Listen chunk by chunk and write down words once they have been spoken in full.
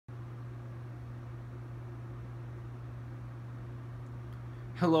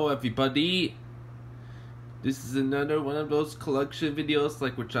Hello everybody, this is another one of those collection videos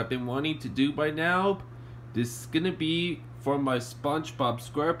like which I've been wanting to do by now. This is gonna be for my Spongebob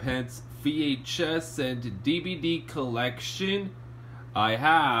Squarepants VHS and DVD collection. I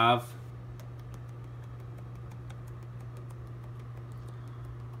have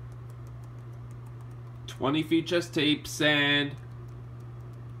 $20 VHS tapes and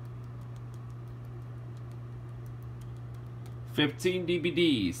 15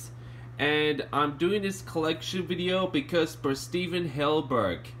 DVDs, and I'm doing this collection video because for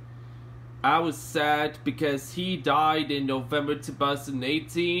Hillenburg. I was sad because he died in November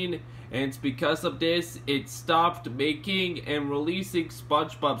 2018, and because of this it stopped making and releasing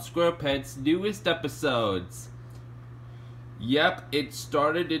Spongebob Squarepants' newest episodes. Yep, it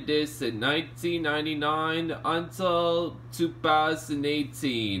started in this in 1999 until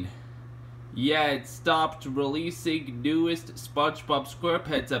 2018. Yeah, it stopped releasing newest Spongebob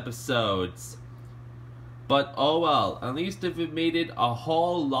Squarepants episodes. But oh well, at least if it made it a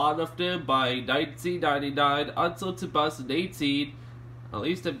whole lot of them by 1999 until 2018, at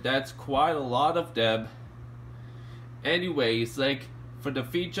least if that's quite a lot of them. Anyways, like, for the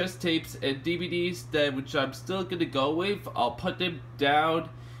VHS tapes and DVDs that which I'm still gonna go with, I'll put them down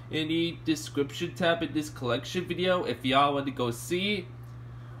in the description tab in this collection video if y'all want to go see.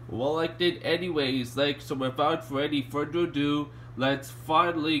 Well, I did anyways, so without any further ado, let's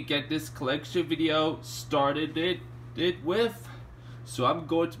finally get this collection video started with. So I'm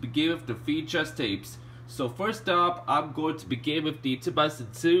going to begin with the VHS tapes. So first up, I'm going to begin with the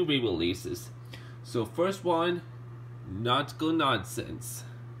 2002 re-releases. So first one, Nautical Nonsense.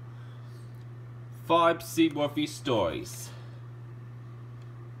 5 Seaworthy Stories.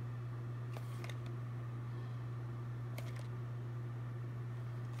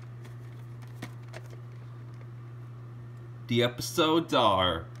 The episodes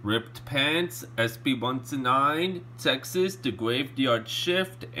are Ripped Pants, SB1-9, Texas, The Graveyard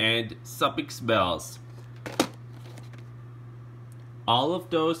Shift, and Something Smells. All of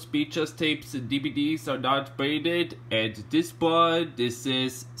those VHS tapes and DVDs are not rated, and this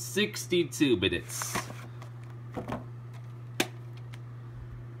is 62 minutes.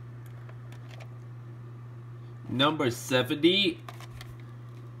 Number 70.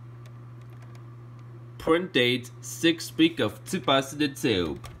 Print date 6th week of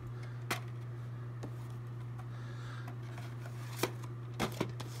 2002.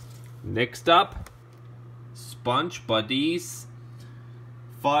 Next up, Sponge Buddies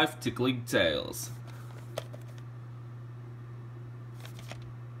 5 Tickling Tales.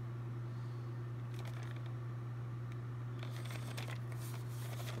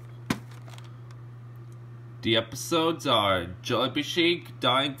 The episodes are Jellyfish,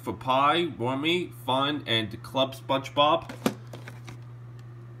 Dying for Pie, Wormy, Fun, and Club Spongebob.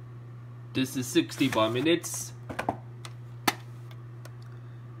 This is 61 minutes.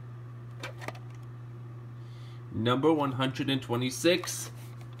 Number 126.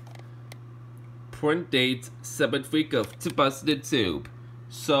 Print date 7th week of 2002.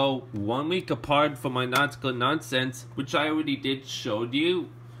 So 1 week apart from my Nautical Nonsense, which I already did show you.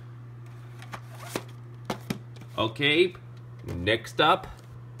 Okay, next up,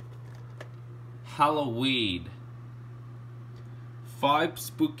 Halloween. 5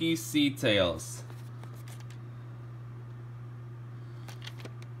 Spooky Sea Tales.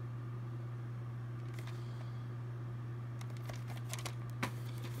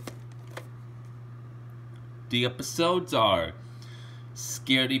 The episodes are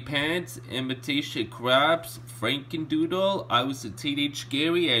Scaredy Pants, Imitation Crabs, Frankendoodle, I Was a Teenage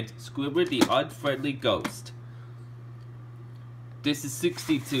Gary, and Squidward the Unfriendly Ghost. This is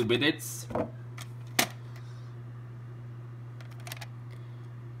 62 minutes.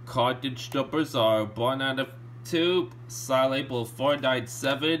 Cartridge numbers are 1 out of 2, Side Label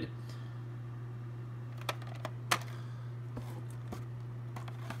 497.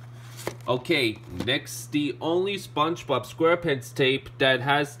 Okay, next, the only Spongebob Squarepants tape that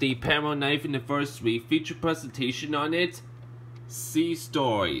has the Paramount Knife Anniversary feature presentation on it. Sea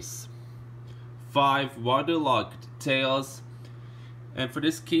Stories. 5 Waterlogged Tales. And for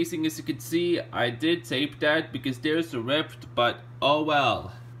this casing, as you can see, I did tape that because there's a rift, but oh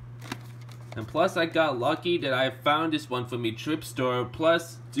well. And plus I got lucky that I found this one from a thrift store,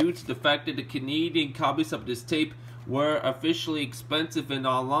 plus due to the fact that the Canadian copies of this tape were officially expensive and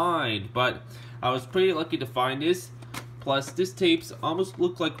online, but I was pretty lucky to find this. Plus this tape's almost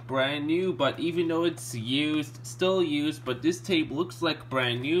look like brand new, but even though it's used, still used, but this tape looks like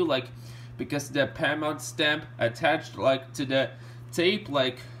brand new, because the Paramount stamp attached to the tape,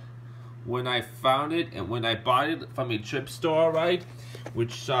 when I found it and when I bought it from a thrift store, alright?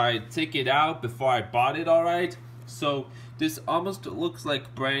 Which I take it out before I bought it, alright? So this almost looks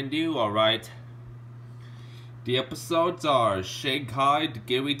like brand new, alright? The episodes are Shanghai,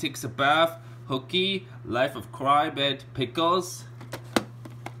 Gary Takes a Bath, Hooky, Life of Crime, and Pickles.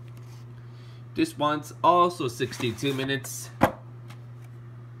 This one's also 62 minutes.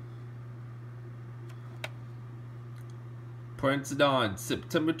 Printed on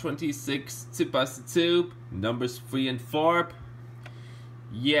September 26, 2002, numbers 3 and 4.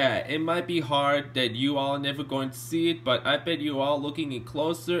 Yeah, it might be hard that you all are never going to see it, but I bet you all looking in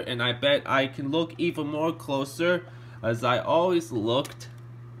closer, and I bet I can look even more closer as I always looked.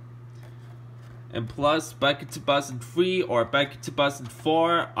 And plus, back in 2003 or back in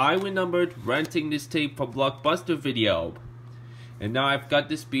 2004, I remembered renting this tape from Blockbuster video. And now I've got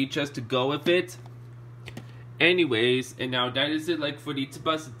this VHS to go with it. Anyways, and now that is it like for the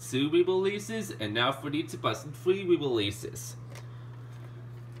 2002 re-releases, and now for the 2003 re-releases.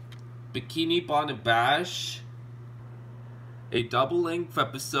 Bikini Bottom Bash, a double-length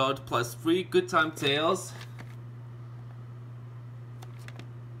episode plus 3 Good Time Tales.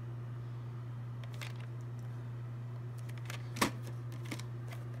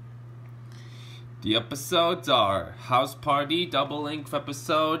 The episodes are House Party, double-length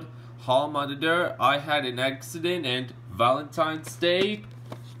episode, Hall Monitor, I Had an Accident, and Valentine's Day.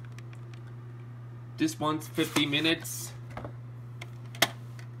 This one's 50 minutes.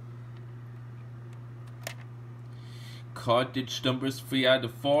 Cartridge numbers 3 out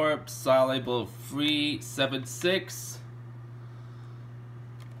of 4, Style label 376.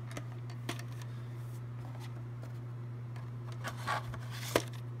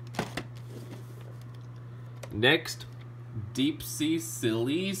 Next, Deep Sea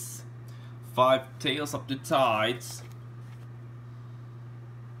Sillies, 5 Tales of the Tides.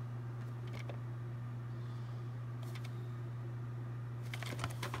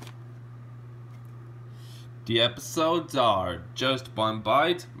 The episodes are Just One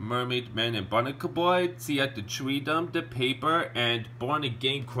Bite, Mermaid Man and Barnacle Boy, Tea at the Tree Dump, The Paper, and Born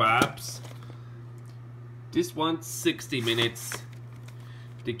Again Crabs. This one's 60 minutes.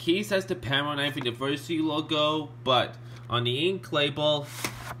 The case has the Paramount Anniversary logo, but on the ink label,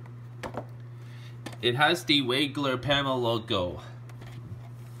 it has the regular Paramount logo.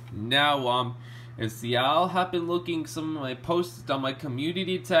 Now, as y'all have been looking some of my posts on my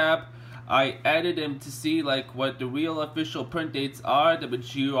community tab, I added them to see like what the real official print dates are,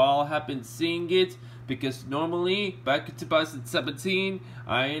 which you all have been seeing it, because normally back in 2017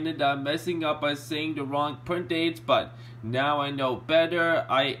 I ended up messing up by saying the wrong print dates, but now I know better.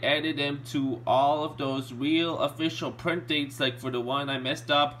 I added them to all of those real official print dates, like for the one I messed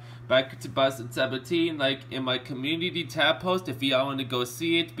up back in 2017, like in my community tab post if y'all want to go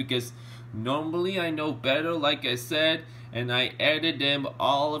see it, because normally I know better, like I said, and I added them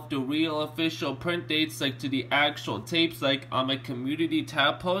all of the real official print dates like to the actual tapes, like on my community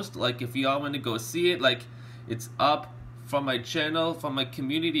tab post. Like if y'all want to go see it, like it's up from my channel, from my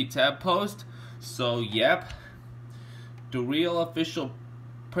community tab post. So yep, the real official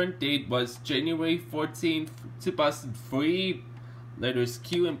print date was January 14th, 2003, letters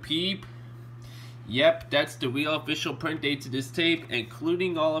Q and P. Yep, that's the real official print date to this tape,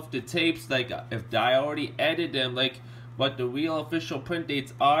 including all of the tapes, like if I already added them, like what the real official print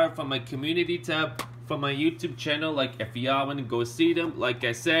dates are from my community tab, from my YouTube channel, like if y'all want to go see them, like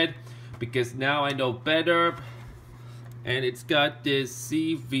I said, because now I know better. And it's got this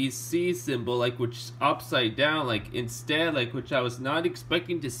CVC symbol, like which is upside down, like instead, like which I was not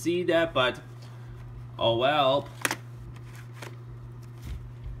expecting to see that, but oh well.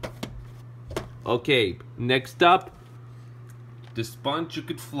 Okay, next up, The Sponge You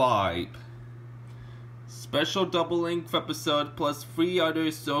Could Fly. Special double-length episode plus 3 other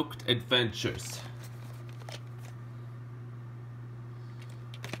soaked adventures.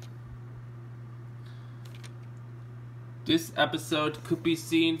 This episode could be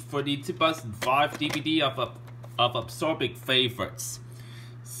seen for the 2005 DVD of Absorbing Favorites.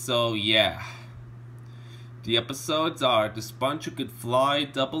 So yeah. The episodes are The Sponge You Could Fly,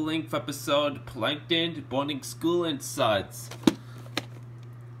 double-length episode, Plankton, Boarding School, and Suds.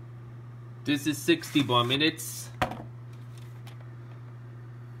 This is 60 more minutes.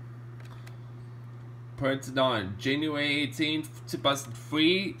 Printed on January 18th,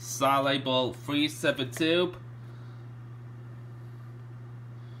 2003, style label 372.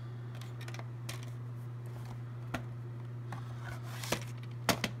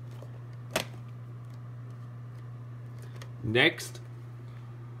 Next,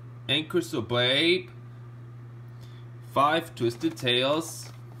 Anchor So Babe, 5 Twisted Tales.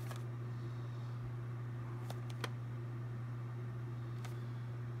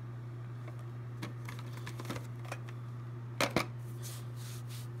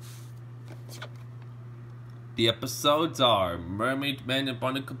 The episodes are Mermaid Man and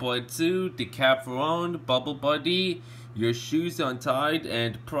Barnacle Boy 2, Decathlon, Bubble Buddy, Your Shoes Untied,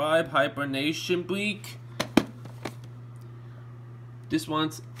 and Prime Hibernation Week. This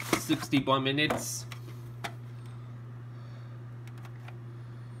one's 61 minutes.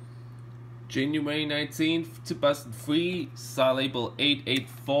 January 19th, 2003, Side Label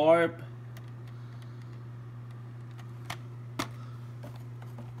 884.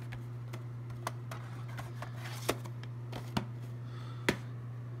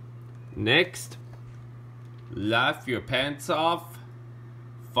 Next, Laugh Your Pants Off,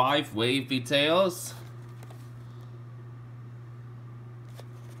 5 Wavy Tails.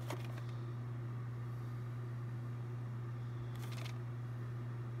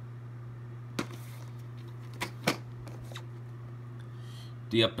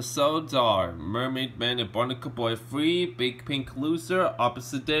 The episodes are Mermaid Man and Barnacle Boy 3, Big Pink Loser,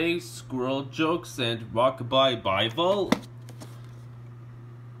 Opposite Day, Squirrel Jokes, and Rockabye Bible.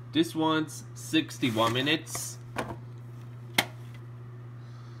 This one's 61 minutes.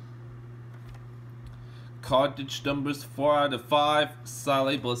 Cottage numbers 4 out of 5, Side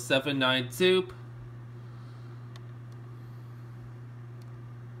Label 792.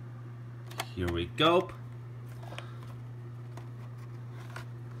 Here we go.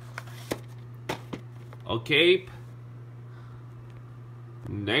 Okay.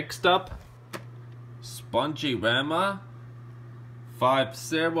 Next up, Spongerama, 5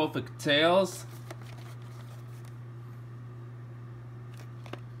 Seraphic Tales.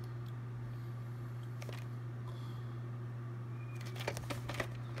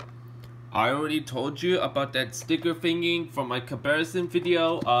 I already told you about that sticker thingy from my comparison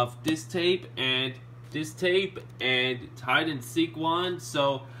video of this tape and hide and seek one,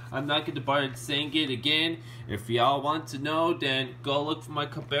 so I'm not going to bother saying it again. If y'all want to know, then go look for my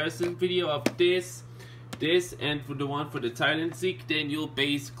comparison video of this, and for the one for the hide and seek, then you'll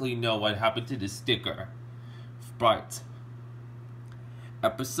basically know what happened to the sticker. Right.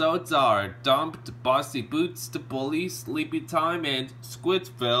 Episodes are Dumped, Bossy Boots, The Bully, Sleepy Time, and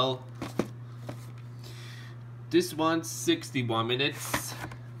Squidville. This one's 61 minutes.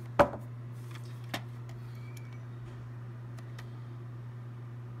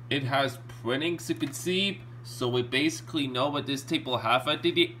 It has printing so you can see, so we basically know what this tape will have at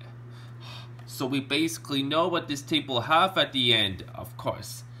the end, of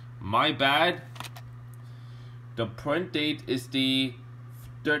course. My bad. The print date is the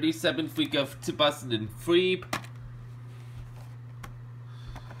 37th week of 2003.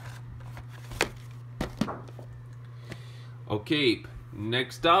 Okay,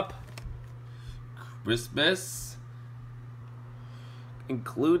 next up, Christmas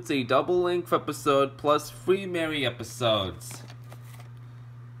includes a double length episode plus 3 Merry episodes.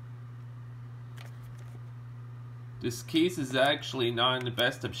 This case is actually not in the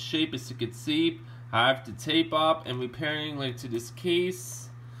best of shape, as you can see. I have to tape up and repairing like to this case.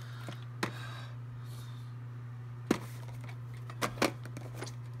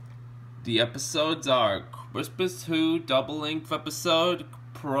 The episodes are Christmas Who double length episode,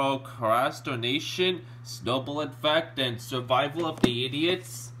 Procrastination, Snowball Effect, and Survival of the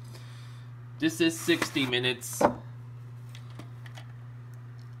Idiots. This is 60 minutes.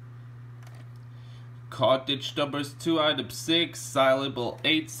 Cottage numbers 2 out of 6, Side Label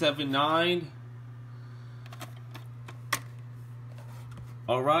 879.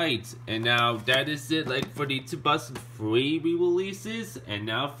 Alright, and now that is it like for the 2003 re-releases, and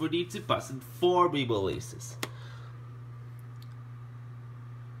now for the 2004 re-releases.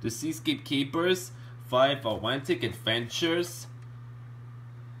 The Seascape Keepers, 5 Atlantic Adventures.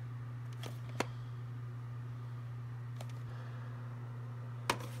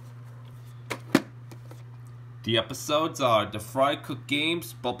 The episodes are The Fry Cook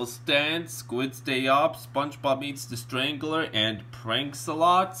Games, Bubble Stand, Squid Stay Up, SpongeBob Meets the Strangler, and Pranks a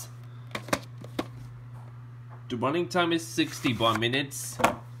Lot. The running time is 61 minutes.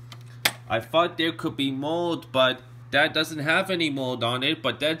 I thought there could be mold, but that doesn't have any mold on it,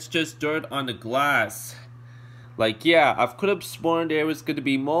 but that's just dirt on the glass. Like, yeah, I could have sworn there was going to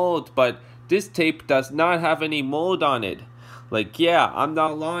be mold, but this tape does not have any mold on it. Like, yeah, I'm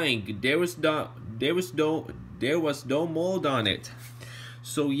not lying. There was no mold on it.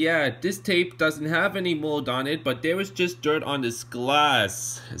 So yeah, this tape doesn't have any mold on it, but there was just dirt on this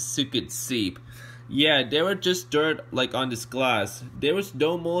glass, as you could see. Yeah, there was just dirt like on this glass. There was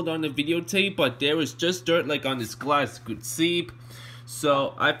no mold on the videotape, but there was just dirt like on this glass, you could see.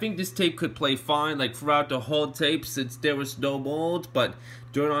 So I think this tape could play fine like throughout the whole tape, since there was no mold but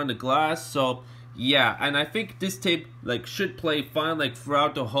dirt on the glass. So yeah, and I think this tape like should play fine like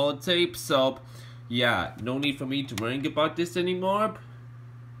throughout the whole tape. So Yeah, no need for me to worry about this anymore.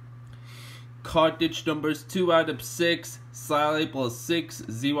 Cartridge numbers 2 out of 6, Syllable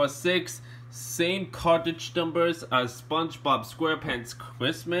 606. Same cartridge numbers as Spongebob Squarepants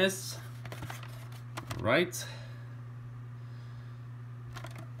Christmas. Right.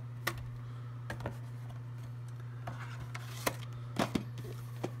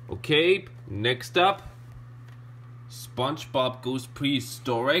 Okay, next up, SpongeBob Goes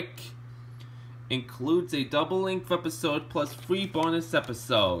Prehistoric. Includes a double-length episode plus 3 bonus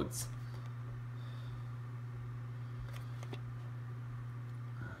episodes.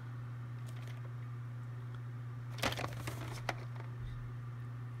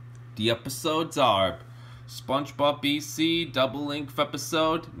 The episodes are SpongeBob BC double-length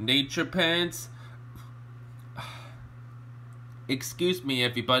episode, Nature Pants. Excuse me,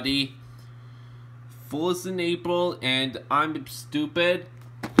 everybody. Fools in April and I'm Stupid.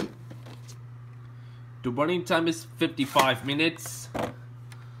 The running time is 55 minutes.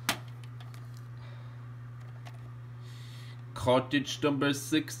 Cartridge number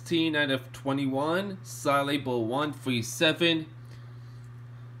 16 out of 21. Syllable 137.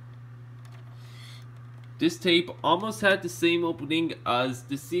 This tape almost had the same opening as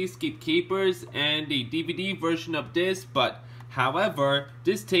the Seascape Capers and a DVD version of this, but however,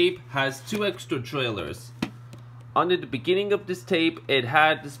 this tape has 2 extra trailers. Under the beginning of this tape, it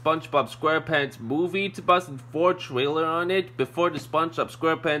had the SpongeBob Squarepants movie 2004 trailer on it, before the SpongeBob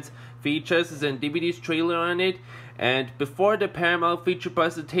Squarepants VHS and DVDs trailer on it, and before the Paramount feature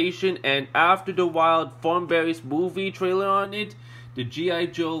presentation, and after the Wild Thornberrys movie trailer on it, the G.I.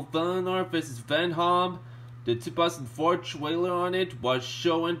 Joe Villanor vs. Venom, the 2004 trailer on it was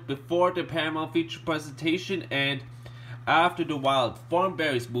shown before the Paramount feature presentation and after the Wild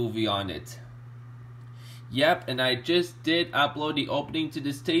Thornberrys movie on it. Yep, and I just did upload the opening to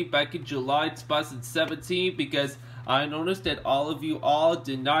this tape back in July 2017 because I noticed that all of you all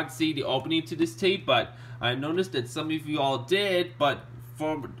did not see the opening to this tape, but I noticed that some of you all did, but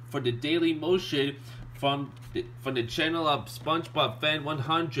for the Daily Motion from the channel of SpongeBob Fan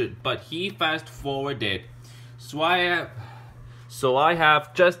 100, but he fast forwarded. So I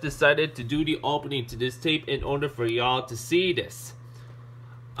have just decided to do the opening to this tape in order for y'all to see this.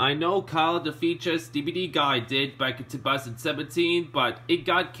 I know Kyle the Features DVD guy did back in 2017, but it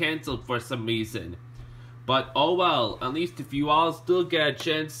got cancelled for some reason. But oh well, at least if you all still get a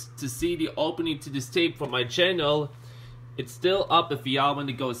chance to see the opening to this tape from my channel, it's still up if y'all want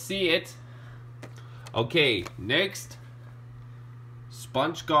to go see it. Okay, next,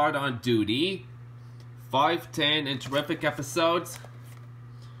 SpongeGuard on Duty, 5, 10, and terrific episodes.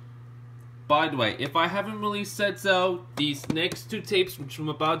 By the way, if I haven't really said so, these next 2 tapes which I'm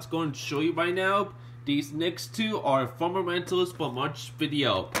about to go and show you right now, these next 2 are former rentals from March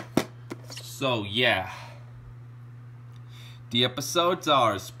video. So yeah. The episodes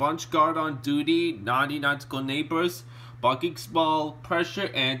are SpongeGuard on Duty, Naughty Nautical Neighbors, Bugging Small,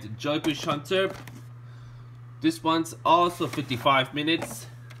 Pressure, and Jellyfish Hunter. This one's also 55 minutes.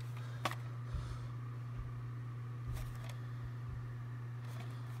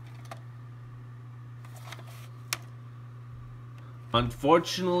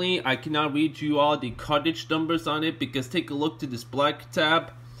 Unfortunately, I cannot read you all the cartridge numbers on it because take a look to this black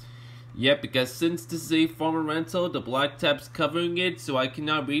tab. Yep, because since this is a former rental, the black tab's covering it, so I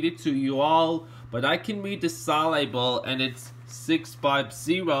cannot read it to you all. But I can read the SAL label, and it's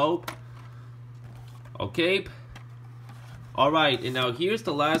 650. Okay. Alright, and now here's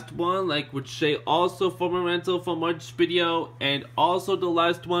the last one, like which say also former rental from March video, and also the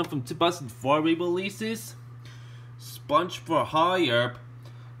last one from 2004 re-releases. Sponge for Hire,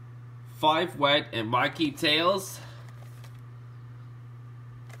 5 Wet, and Mikey Tales.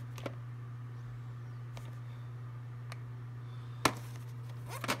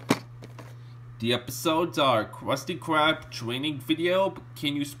 The episodes are Krusty Krab Training Video,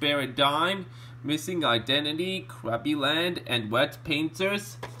 Can You Spare a Dime, Missing Identity, Krabby Land, and Wet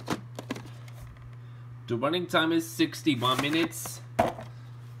Painters. The running time is 61 minutes.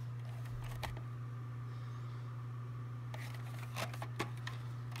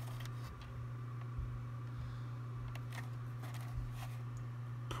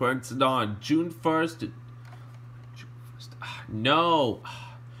 Printed on June 1st. No.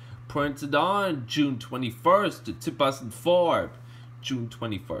 Printed on June 21st, 2004. June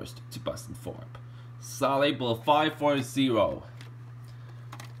 21st, 2004. Label 540.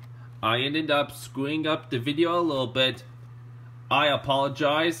 I ended up screwing up the video a little bit. I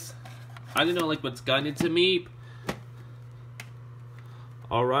apologize. I don't know like what's gotten into me.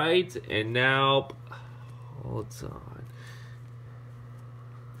 Alright, and now hold on.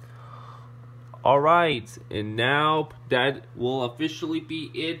 Alright, and now that will officially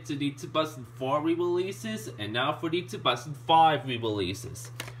be it to the 2004 re-releases, and now for the 2005 re-releases.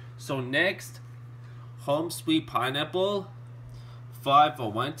 So next, Home Sweet Pineapple, 5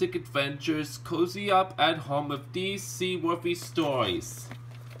 romantic adventures, cozy up at home with these seaworthy stories.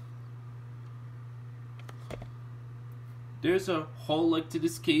 There's a whole look to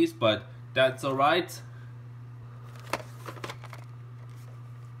this case, but that's alright.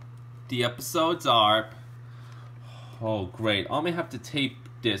 The episodes are... oh great, I may have to tape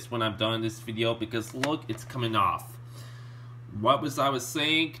this when I'm done this video because look, it's coming off. What was I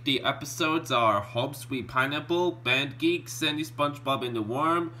saying? The episodes are Home Sweet Pineapple, Band Geek, Sandy SpongeBob and the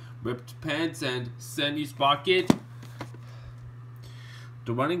Worm, Ripped Pants, and Sandy's Pocket.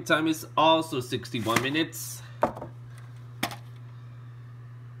 The running time is also 61 minutes.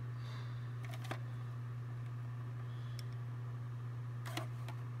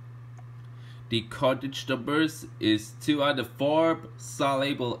 The cartridge numbers is 2 out of 4, saw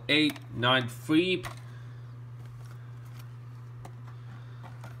label 893.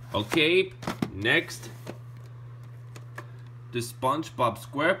 Okay, next, the Spongebob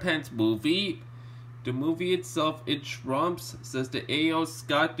Squarepants movie. The movie itself, it trumps, says the A.O.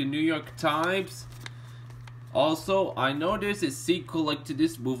 Scott, the New York Times. Also, I know there's a sequel like to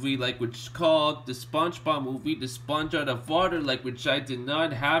this movie, like which is called the SpongeBob movie, The Sponge Out of Water, like which I did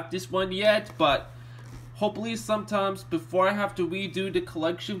not have this one yet, but hopefully sometimes before I have to redo the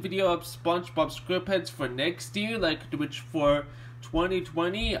collection video of SpongeBob SquarePants for next year, like which for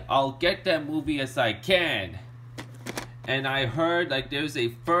 2020, I'll get that movie as I can. And I heard like there's a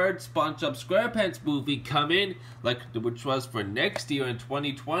third SpongeBob SquarePants movie coming, like which was for next year in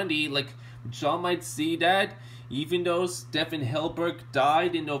 2020, like which y'all might see that, even though Stephen Hillenburg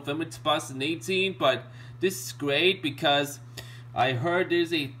died in November 2018, but this is great because I heard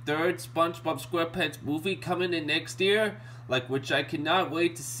there's a third SpongeBob SquarePants movie coming in next year, like which I cannot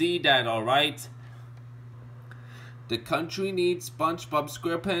wait to see that, alright? The country needs SpongeBob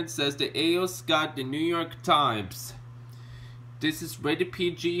SquarePants, says the A.O. Scott, the New York Times. This is rated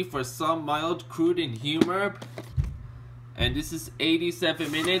PG for some mild, crude, and humor. And this is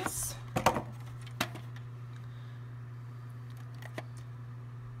 87 minutes.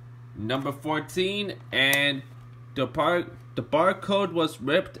 Number 14, and the barcode was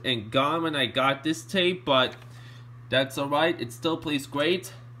ripped and gone when I got this tape, but that's alright, it still plays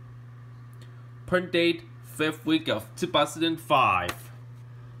great. Print date, 5th week of 2005.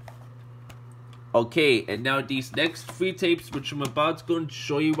 Okay, and now these next 3 tapes which I'm about to go and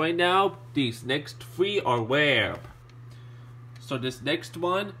show you right now, these next 3 are rare. So this next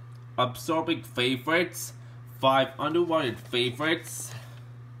one, Absorbing Favorites, 5 Underwater Favorites.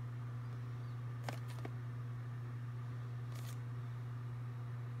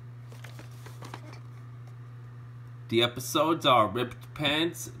 The episodes are Ripped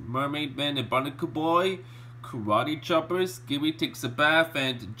Pants, Mermaid Man and Barnacle Boy, Karate Choppers, Gibby Takes a Bath,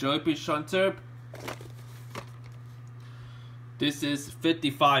 and Joyfish Hunter. This is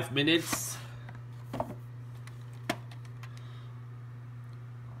 55 minutes.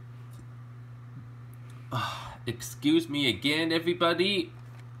 Excuse me again, everybody.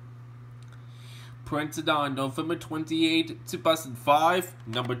 Printed on November 28, 2005,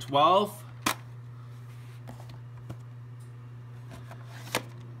 number 12.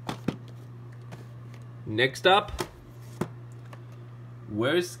 Next up,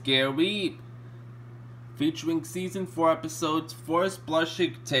 Where's Gary? Featuring season 4 episodes, Forest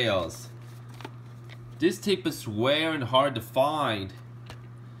Blushing Tales. This tape is rare and hard to find.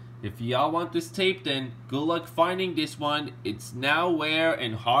 If y'all want this tape, then good luck finding this one. It's now rare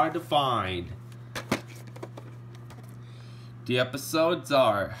and hard to find. The episodes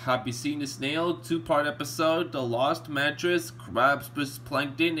are Have You Seen the Snail? 2-part episode, The Lost Mattress, Crabs vs.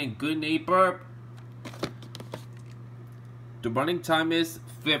 Plankton, and Good Neighbor. The running time is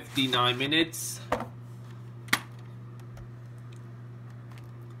 59 minutes.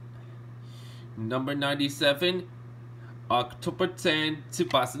 Number 97, October 10,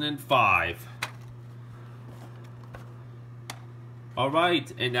 2005.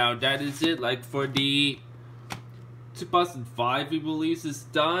 Alright, and now that is it. Like for the 2005 re-release is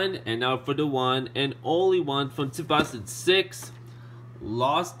done, and now for the one and only one from 2006,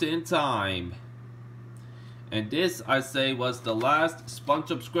 Lost in Time. And this, I say, was the last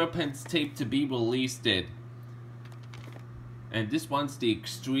SpongeBob SquarePants tape to be released in. And this one's the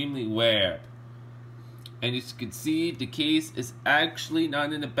extremely rare. And as you can see, the case is actually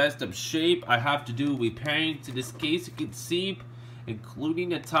not in the best of shape. I have to do repairing to this case, you can see, including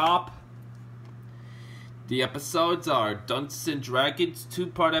the top. The episodes are Dungeons and Dragons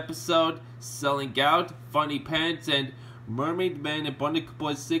 2-part episode, Selling Out, Funny Pants, and Mermaid Man and Barnacle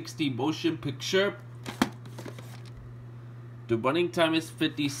Boy 60 motion picture. The running time is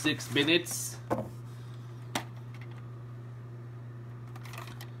 56 minutes.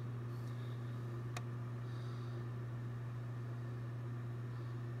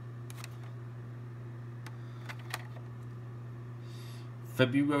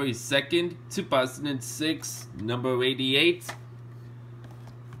 February 2nd, 2006, number 88.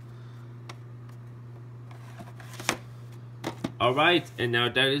 Alright, and now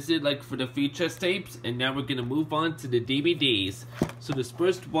that is it like for the VHS tapes, and now we're gonna move on to the DVDs. So this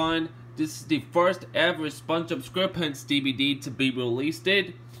first one, this is the first ever Spongebob Squarepants DVD to be released.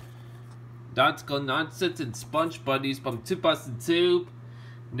 Nautical Nonsense and Sponge Buddies from 2002,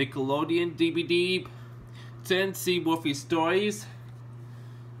 Nickelodeon DVD, 10 Seaworthy Stories.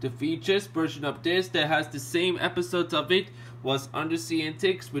 The VHS version of this that has the same episodes of it was Undersea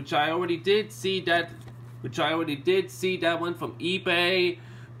Antics, which I already did see that one from eBay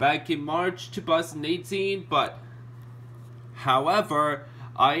back in March 2018, but however,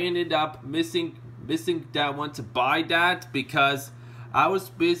 I ended up missing that one to buy that because I was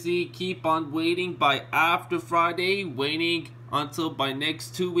busy, keep on waiting by after Friday, waiting until by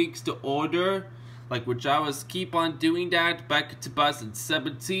next 2 weeks to order. Which I was keep on doing that back in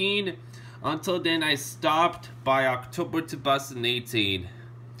 2017. Until then, I stopped by October 2018.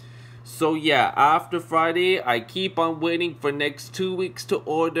 So yeah, after Friday, I keep on waiting for next 2 weeks to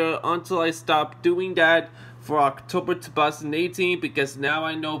order until I stop doing that for October 2018 because now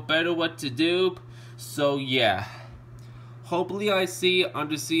I know better what to do. So yeah, hopefully I see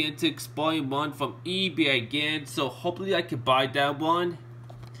Undersea Antics Volume 1 from eBay again. So hopefully I can buy that one.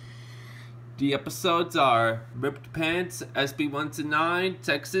 The episodes are Ripped Pants, SB1-9,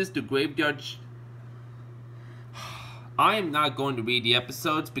 Texas, The Graveyard. I am not going to read the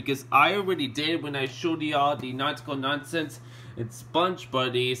episodes because I already did when I showed y'all the Nautical Nonsense and Sponge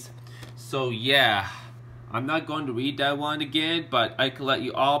Buddies. So yeah, I'm not going to read that one again, but I can let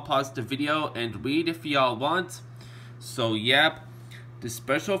you all pause the video and read if y'all want. So yep, the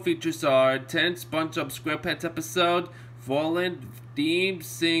special features are 10 Spongebob Squarepants episode, Volant Theme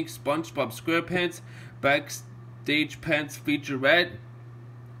Sing Spongebob Squarepants, Backstage Pants featurette,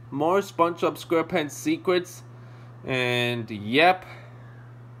 more Spongebob Squarepants secrets, and yep.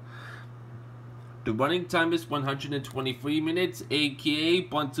 The running time is 123 minutes, aka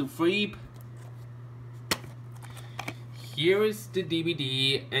 123. Here is the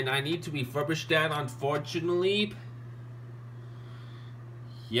DVD, and I need to refurbish that unfortunately.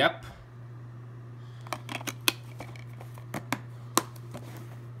 Yep.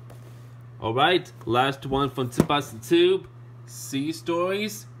 Alright, last one from 2002, Sea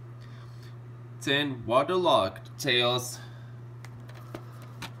Stories, 10 Waterlogged Tales.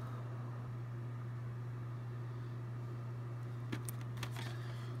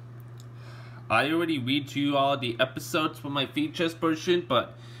 I already read to you all the episodes from my VHS version,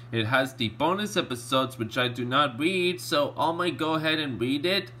 but it has the bonus episodes which I do not read, so I might go ahead and read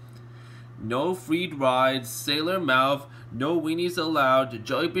it. No Freed Rides, Sailor Mouth, No Weenies Allowed,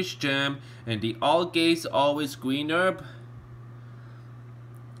 Joybish Jam, and the All Gays Always Green Herb.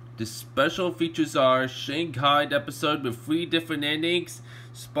 The special features are Shanghai episode with 3 different endings,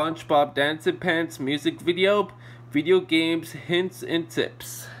 SpongeBob Dancing Pants music video, video games, hints and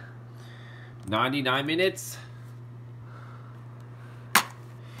tips. 99 minutes.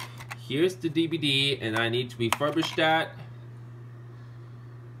 Here's the DVD, and I need to refurbish that.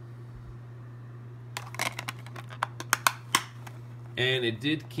 And it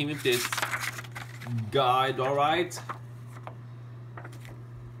did came with this guide, alright?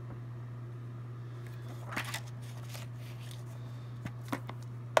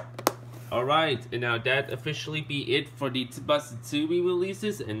 Alright, and now that officially be it for the 2002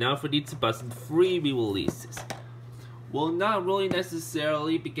 re-releases, and now for the 2003 re-releases. Well, not really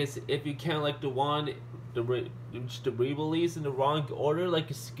necessarily, because if you count like the re-release in the wrong order,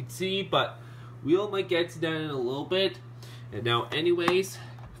 like you can see, but we all might get to that in a little bit. And now anyways,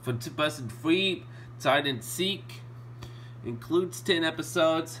 for 2003, Hide and Seek includes 10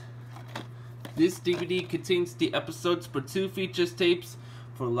 episodes. This DVD contains the episodes for 2 features tapes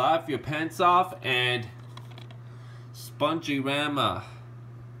for Laugh Your Pants Off and Spongy-Rama.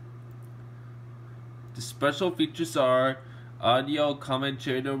 The special features are audio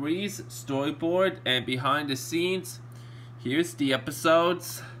commentaries, storyboard, and behind the scenes. Here's the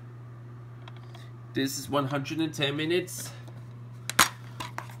episodes. This is 110 minutes.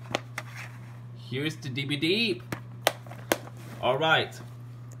 Here's the DVD. Alright.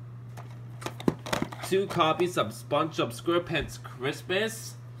 2 copies of Spongebob Squarepants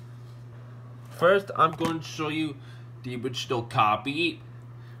Christmas. First, I'm going to show you the original copy,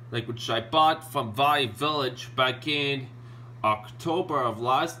 like which I bought from Value Village back in October of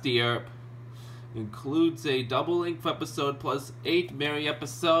last year. Includes a double length episode plus 8 merry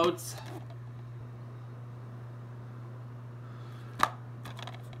episodes.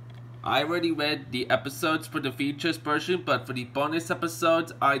 I already read the episodes for the features version, but for the bonus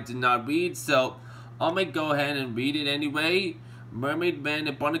episodes I did not read, so I might go ahead and read it anyway. Mermaid Man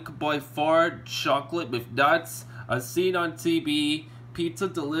and Barnacle Boy 4, Chocolate with Nuts, A Scene on TV, Pizza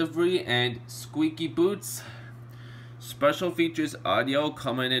Delivery, and Squeaky Boots. Special features audio,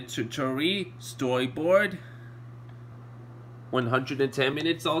 commentary, storyboard. 110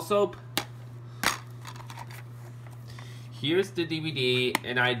 minutes also. Here's the DVD,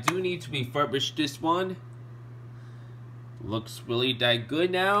 and I do need to refurbish this one. Looks really that good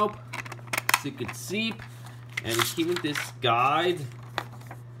now, as you can see. And it came with this guide.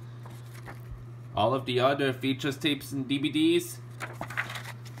 All of the other features, tapes, and DVDs.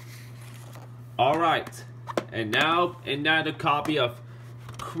 Alright, and now another copy of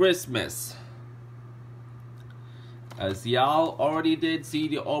Christmas. As y'all already did see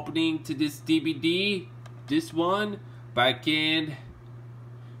the opening to this DVD, this one, back in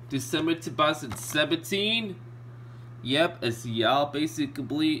December 2017. Yep, as y'all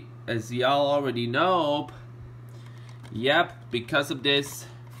already know. Yep, because of this.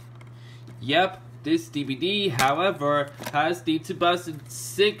 Yep, this DVD, however, has the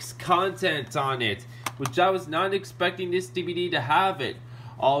 2006 content on it, which I was not expecting this DVD to have it.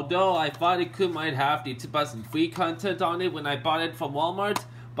 Although I thought it might have the 2003 content on it when I bought it from Walmart,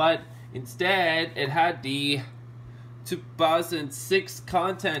 but instead it had the 2006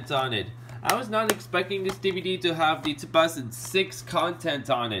 content on it. I was not expecting this DVD to have the 2006 content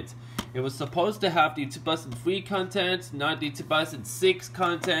on it. It was supposed to have the 2003 content, not the 2006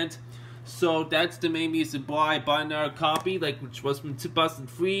 content. So that's the main reason why I bought another copy, which was from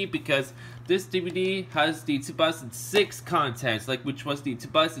 2003, because this DVD has the 2006 content, which was the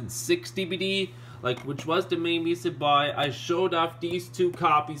 2006 DVD, which was the main reason why I showed off these 2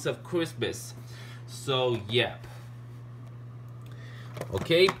 copies of Christmas. So, yep.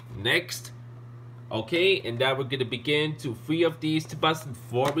 Okay, next. Okay, and now we're gonna begin to 3 of these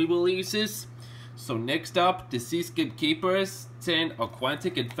 2004 re-releases. So next up, The Seascape Keepers, 10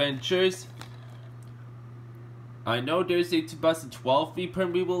 Aquatic Adventures. I know there's a 2012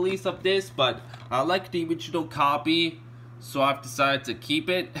 reprint re-release of this, but I like the original copy, so I've decided to keep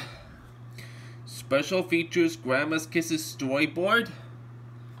it. Special features, Grandma's Kisses storyboard.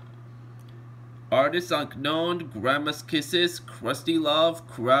 Artists Unknown, Grandma's Kisses, Krusty Love,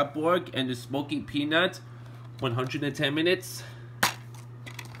 Crabborg, and the Smoky Peanut, 110 minutes.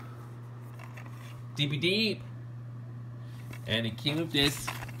 DVD, and it came with this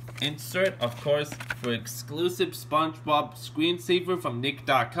insert, of course, for exclusive SpongeBob screensaver from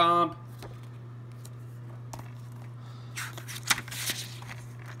Nick.com.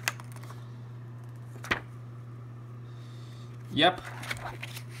 Yep.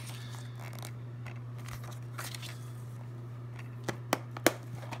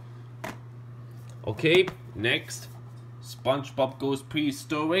 Okay, next, SpongeBob Goes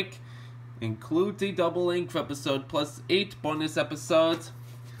Prehistoric. Includes a double length episode plus 8 bonus episodes.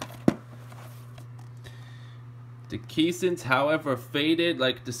 The caissons, however, faded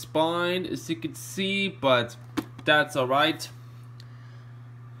like the spine, as you can see, but that's alright.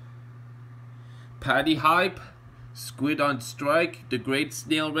 Patty Hype, Squid on Strike, The Great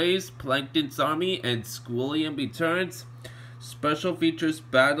Snail Race, Plankton's Army, and Squilliam Returns. Special features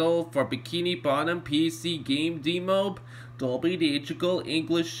Battle for Bikini Bottom PC Game Demo, Dolby Theatrical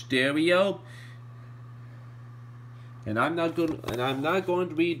English Stereo. And I'm not going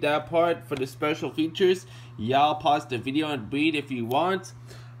to read that part for the special features. Y'all pause the video and read if you want.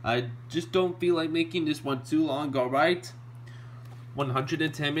 I just don't feel like making this one too long, alright?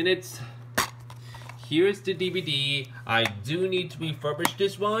 110 minutes. Here's the DVD. I do need to refurbish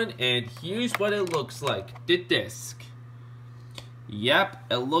this one, and here's what it looks like. The disc.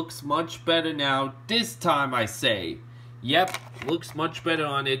 Yep, it looks much better now. This time, I say. Yep, looks much better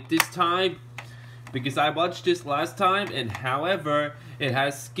on it this time. Because I watched this last time, and however, it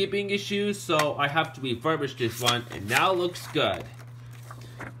has skipping issues, so I have to refurbish this one, and now it looks good.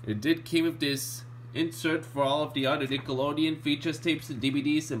 It did came with this insert for all of the other Nickelodeon features, tapes, and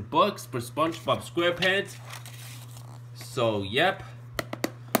DVDs and books for SpongeBob Squarepants. So, yep.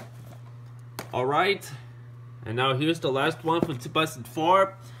 Alright. And now here's the last one from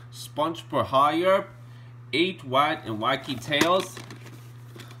 2004. Sponge for Hire. 8 Watt and Wacky Tales.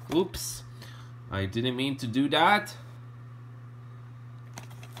 Oops. I didn't mean to do that.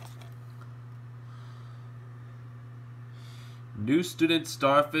 New student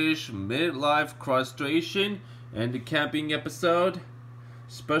starfish, midlife frustration, and the camping episode.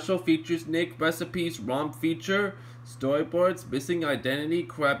 Special features Nick recipes ROM feature, storyboards, missing identity,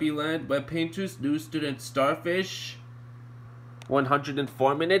 Krabby Land, web painters, new student starfish.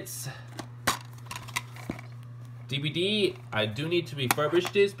 104 minutes. DVD, I do need to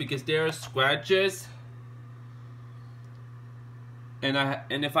refurbish this because there are scratches.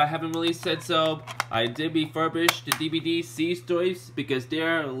 And if I haven't really said so, I did refurbish the DVD C stories because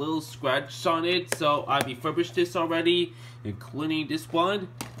there are a little scratch on it. So I refurbished this already, including this one.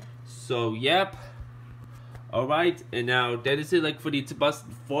 So yep. Alright, and now that is it like for the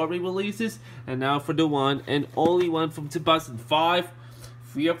 2004 re-releases. And now for the one and only one from 2005.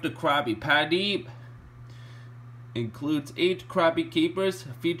 Free of the Krabby Patty. Includes 8 Krabby Keepers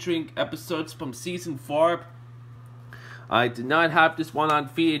featuring episodes from season 4. I did not have this one on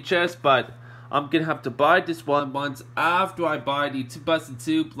VHS, but I'm gonna have to buy this one once after I buy the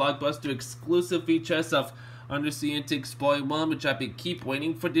 2002 Blockbuster exclusive VHS of Undersea Antics Volume 1, which I've been keep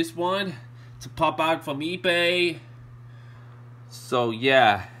waiting for this one to pop out from eBay. So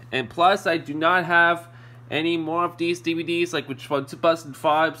yeah, and plus I do not have any more of these DVDs like which from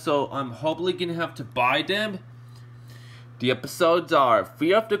 2005, so I'm hopefully gonna have to buy them. The episodes are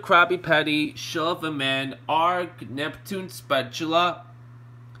Fear of the Krabby Patty, Shell of a Man, Ark, Neptune Spatula,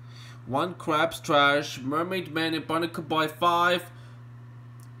 One Crab's Trash, Mermaid Man and Barnacle Boy 5,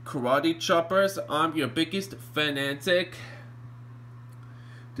 Karate Choppers, I'm Your Biggest Fanatic.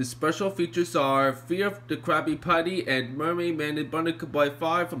 The special features are Fear of the Krabby Patty and Mermaid Man and Barnacle Boy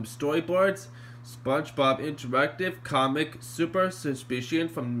 5 from Storyboards, Spongebob Interactive Comic Super Suspicion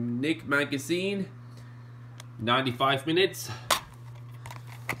from Nick Magazine. 95 minutes.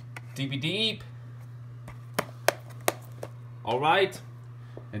 DVD. Alright.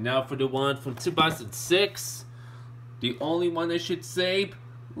 And now for the one from 2006. The only one I should say.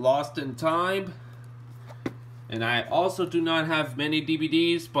 Lost in Time. And I also do not have many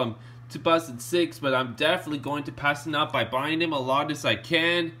DVDs from 2006. But I'm definitely going to pass them up by buying them a lot as I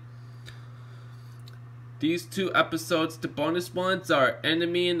can. These 2 episodes, the bonus ones, are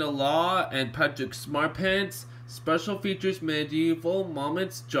Enemy in the Law and Patrick Smartpants. Special features Medieval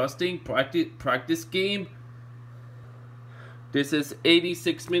Moments Justing practice game. This is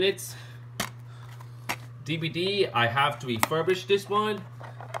 86 minutes. DVD, I have to refurbish this one.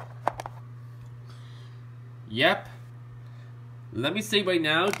 Yep. Let me say right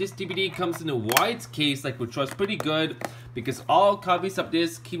now, this DVD comes in a white case, like which was pretty good. Because all copies of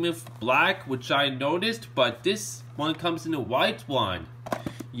this came with black, which I noticed, but this one comes in a white one.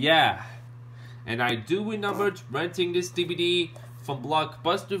 Yeah. And I do remember renting this DVD from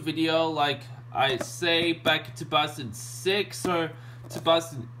Blockbuster Video, like I say back in 2006 or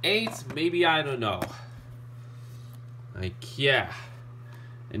 2008, maybe, I don't know. Like, yeah.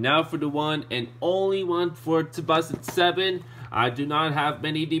 And now for the one and only one for 2007. I do not have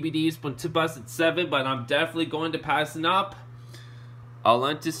many DVDs from 2007, but I'm definitely going to pass it up.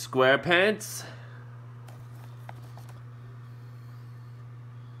 Undersea Squarepants.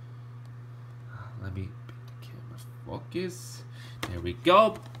 Let me make the camera focus. There we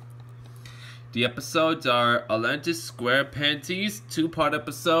go. The episodes are Undersea Squarepants, 2-part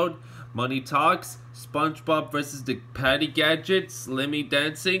episode, Money Talks, SpongeBob vs. the Patty Gadget, Slimmy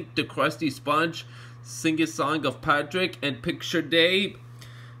Dancing, The Krusty Sponge, Sing a Song of Patrick, and Picture Day.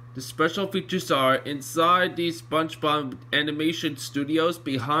 The special features are Inside the SpongeBob Animation Studios,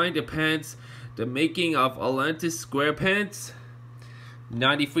 Behind the Pants, The Making of Undersea Squarepants.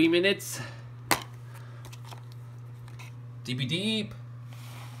 93 minutes. DVD.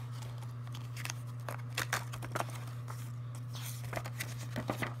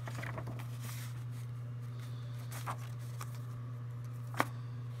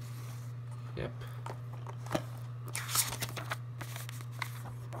 Yep.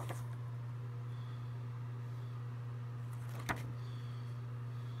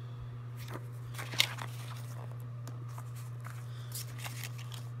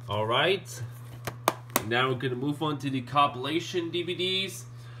 All right. Now we're gonna move on to the compilation DVDs.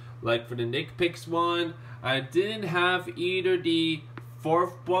 Like for the Nick Picks one, I didn't have either the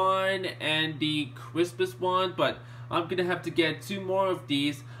 4th one and the Christmas one, but I'm gonna have to get 2 more of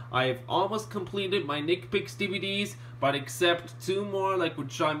these. I have almost completed my Nick Picks DVDs, but except 2 more, like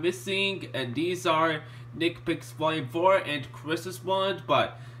which I'm missing, and these are Nick Picks Volume 4 and Christmas one.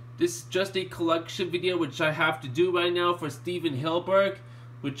 But this is just a collection video which I have to do right now for Steven Hillenburg,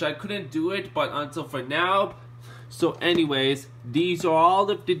 which I couldn't do it but until for now. So anyways, these are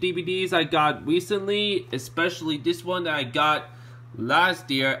all of the DVDs I got recently, especially this one that I got last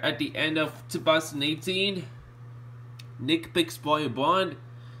year at the end of 2018. Nick Picks Volume 1,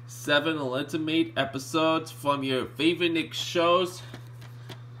 7 ultimate episodes from your favorite Nick shows.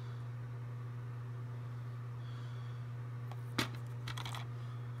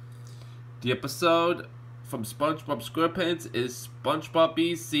 The episode from Spongebob Squarepants is Spongebob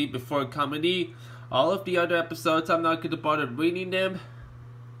BC Before Comedy. All of the other episodes, I'm not going to bother reading them.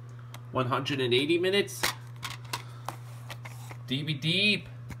 180 minutes. DVD.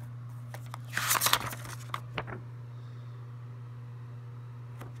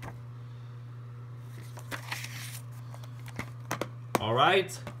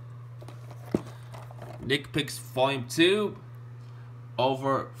 Alright. Nick Picks Volume 2.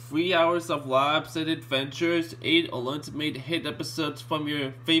 Over 3 hours of laughs and adventures. 8 ultimate hit episodes from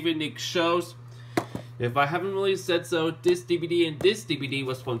your favorite Nick shows. If I haven't really said so, this DVD and this DVD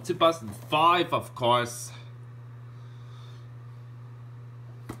was from 2005, of course.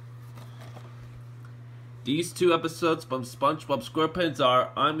 These 2 episodes from Spongebob Squarepants are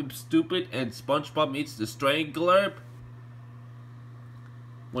I'm Stupid and SpongeBob Meets the Strangler.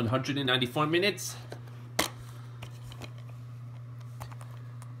 194 minutes.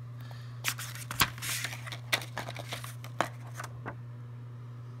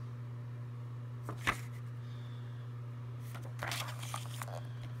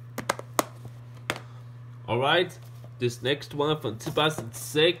 Alright, this next one from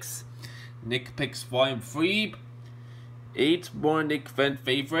 2006, Nick Picks Volume 3, 8 more Nick Vent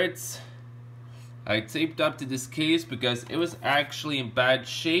favorites. I taped up to this case because it was actually in bad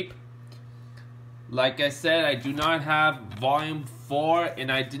shape. Like I said, I do not have Volume 4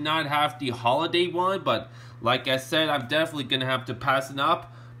 and I did not have the holiday one, but like I said, I'm definitely going to have to pass it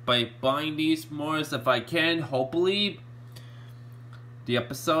up by buying these more if I can, hopefully. The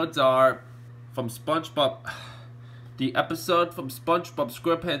episodes are from SpongeBob. The episode from Spongebob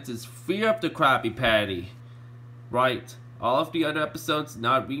Squarepants is Fear of the Krabby Patty. Right. All of the other episodes,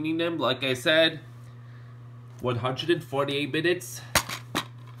 not reading them, like I said. 148 minutes.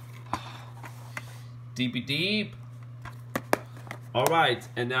 DVD. Alright,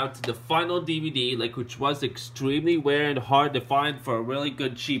 and now to the final DVD, which was extremely rare and hard to find for a really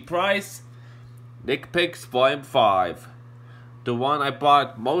good cheap price. Nick Picks Volume 5. The one I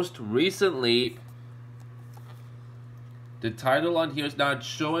bought most recently. The title on here is not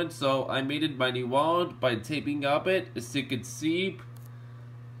showing, so I made it my new own by taping up it, as you can see.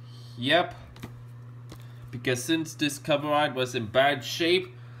 Yep. Because since this cover art was in bad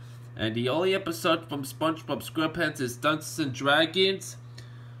shape, and the only episode from Spongebob Squarepants is Dungeons and Dragons.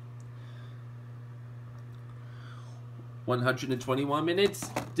 121 minutes.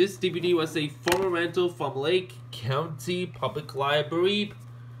 This DVD was a former rental from Lake County Public Library.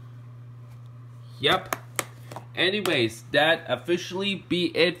 Yep. Anyways, that officially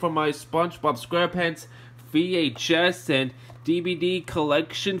be it for my Spongebob Squarepants VHS and DVD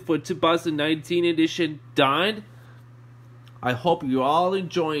collection for 2019 edition done. I hope you're all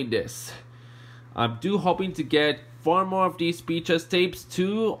enjoying this. I'm hoping to get 4 more of these VHS tapes.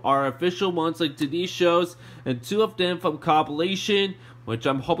 2 are official ones like to these shows, and 2 of them from compilation, which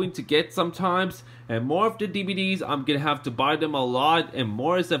I'm hoping to get sometimes. And more of the DVDs, I'm gonna have to buy them a lot, and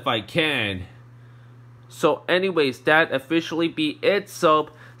more as if I can. So anyways, that officially be it. So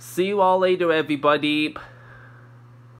see you all later, everybody.